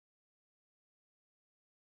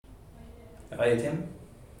How are you, Tim?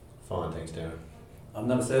 Fine, thanks, Darren. I'm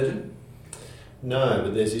not a surgeon. No,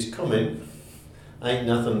 but there's this comment, ain't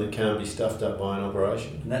nothing that can't be stuffed up by an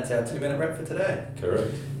operation. And that's our 2-minute rep for today.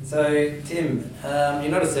 Correct. So, Tim,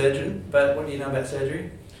 you're not a surgeon, but what do you know about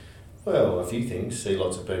surgery? Well, a few things. See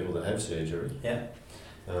lots of people that have surgery. Yeah.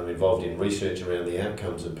 Involved in research around the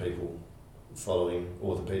outcomes of people following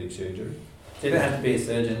orthopaedic surgery. So you don't have to be a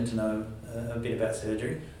surgeon to know a bit about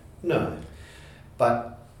surgery? No.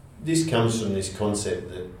 But this comes from this concept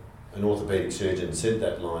that an orthopaedic surgeon said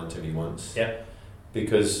that line to me once. Yep.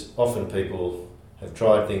 Because often people have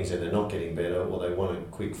tried things and they're not getting better, or they want a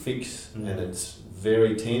quick fix, and it's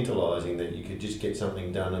very tantalising that you could just get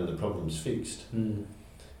something done and the problem's fixed.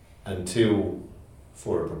 Until,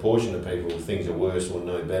 for a proportion of people, things are worse or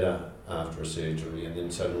no better after a surgery, and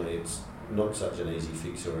then suddenly it's not such an easy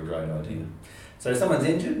fix or a great idea. So if someone's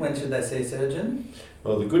injured, when should they see a surgeon?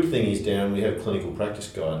 Well, the good thing is, Darren, we have clinical practice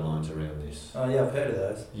guidelines around this. Oh yeah, I've heard of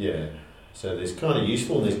those. Yeah. So there's kind of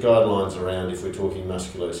useful, and there's guidelines around, if we're talking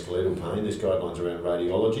musculoskeletal pain, there's guidelines around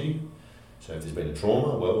radiology. So if there's been a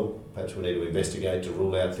trauma, well, perhaps we need to investigate to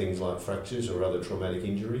rule out things like fractures or other traumatic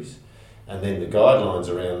injuries. And then the guidelines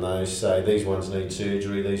around those say these ones need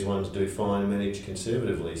surgery, these ones do fine, managed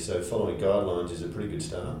conservatively. So following guidelines is a pretty good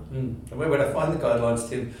start. And where would I find the guidelines,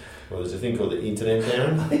 Tim? Well, there's a thing called the internet,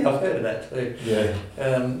 Darren. Yeah, I've heard of that too. Yeah.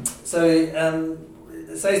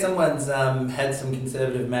 Say someone's had some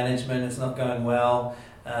conservative management, it's not going well,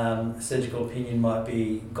 a surgical opinion might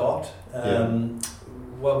be got.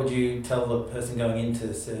 What would you tell the person going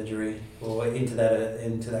into surgery or into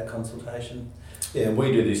that consultation? Yeah, and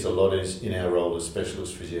we do this a lot in our role as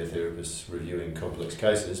specialist physiotherapists reviewing complex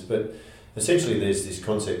cases, but essentially there's this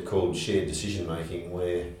concept called shared decision making,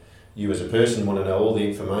 where you as a person want to know all the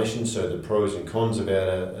information, so the pros and cons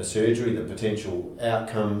about a surgery, the potential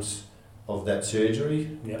outcomes of that surgery,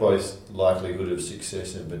 both likelihood of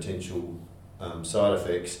success and potential side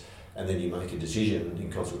effects, and then you make a decision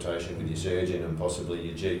in consultation with your surgeon and possibly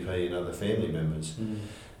your GP and other family members.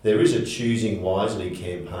 There is a Choosing Wisely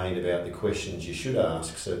campaign about the questions you should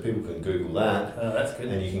ask, so people can Google that. Oh, that's good.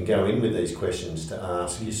 And you can go in with these questions to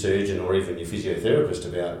ask your surgeon or even your physiotherapist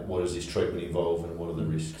about what does this treatment involve and what are the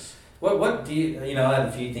risks. What do you I have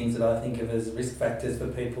a few things that I think of as risk factors for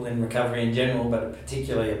people in recovery in general, but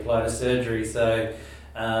particularly apply to surgery. So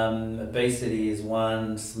obesity is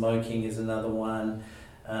one, smoking is another one.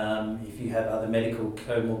 If you have other medical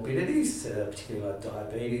comorbidities, particularly like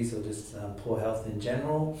diabetes or just poor health in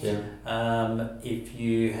general. If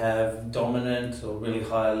you have dominant or really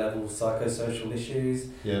high level psychosocial issues,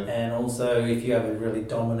 and also if you have a really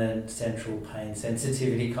dominant central pain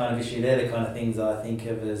sensitivity kind of issue, they're the kind of things I think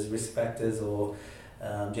of as risk factors. Or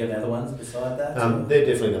do you have other ones beside that? They're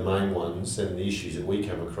definitely the main ones, and the issues that we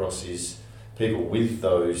come across is people with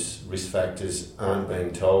those risk factors aren't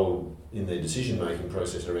being told in their decision-making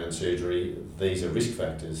process around surgery, these are risk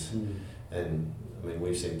factors. And I mean,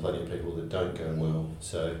 we've seen plenty of people that don't go well.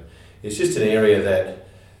 So it's just an area that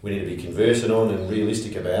we need to be conversant on and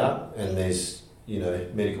realistic about. And there's,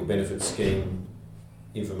 medical benefits scheme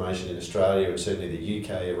information in Australia and certainly the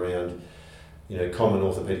UK around, common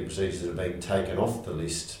orthopaedic procedures that are being taken off the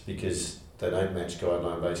list because they don't match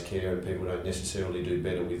guideline-based care, and people don't necessarily do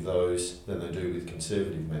better with those than they do with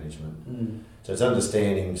conservative management. So it's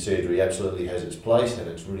understanding surgery absolutely has its place and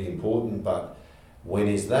it's really important, but when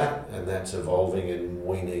is that? And that's evolving, and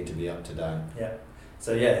we need to be up to date. Yeah.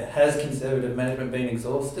 So has conservative management been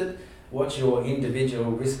exhausted? What's your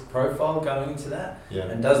individual risk profile going into that?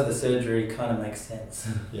 And does the surgery kind of make sense?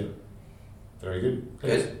 Very good.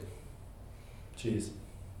 Good. Cheers.